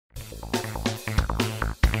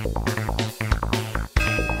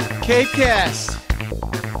CapeCast.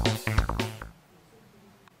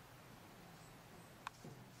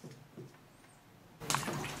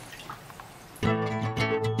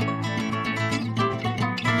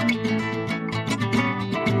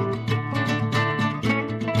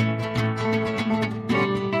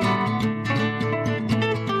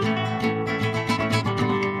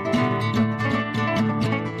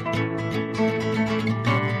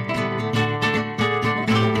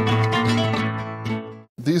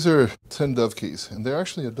 These are 10 dovekies, and they're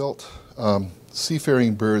actually adult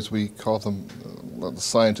seafaring birds. We call them, well, the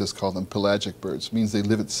scientists call them pelagic birds. Means they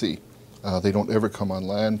live at sea. They don't ever come on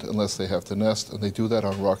land unless they have to nest, and they do that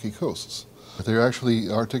on rocky coasts. They're actually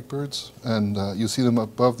Arctic birds, and you see them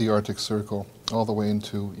above the Arctic Circle all the way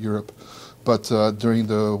into Europe. But during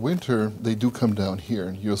the winter, they do come down here,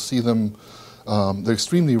 and you'll see them. They're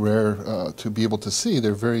extremely rare to be able to see.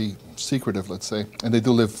 They're very secretive, let's say, and they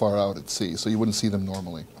do live far out at sea, so you wouldn't see them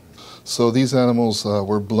normally. So these animals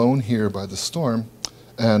were blown here by the storm,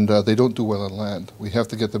 and they don't do well on land. We have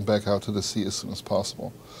to get them back out to the sea as soon as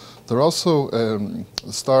possible. They're also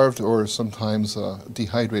starved or sometimes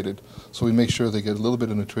dehydrated, so we make sure they get a little bit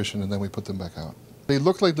of nutrition and then we put them back out. They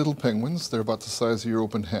look like little penguins. They're about the size of your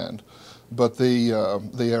open hand, but they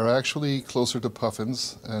are actually closer to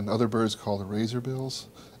puffins and other birds called razorbills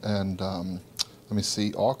and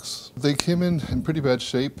auks. They came in pretty bad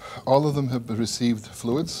shape. All of them have received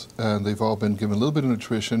fluids and they've all been given a little bit of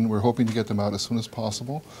nutrition. We're hoping to get them out as soon as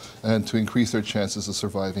possible and to increase their chances of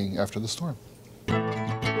surviving after the storm.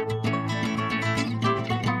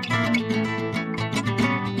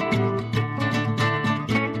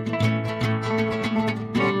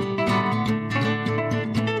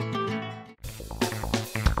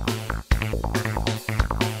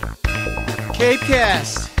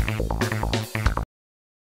 CapeCast.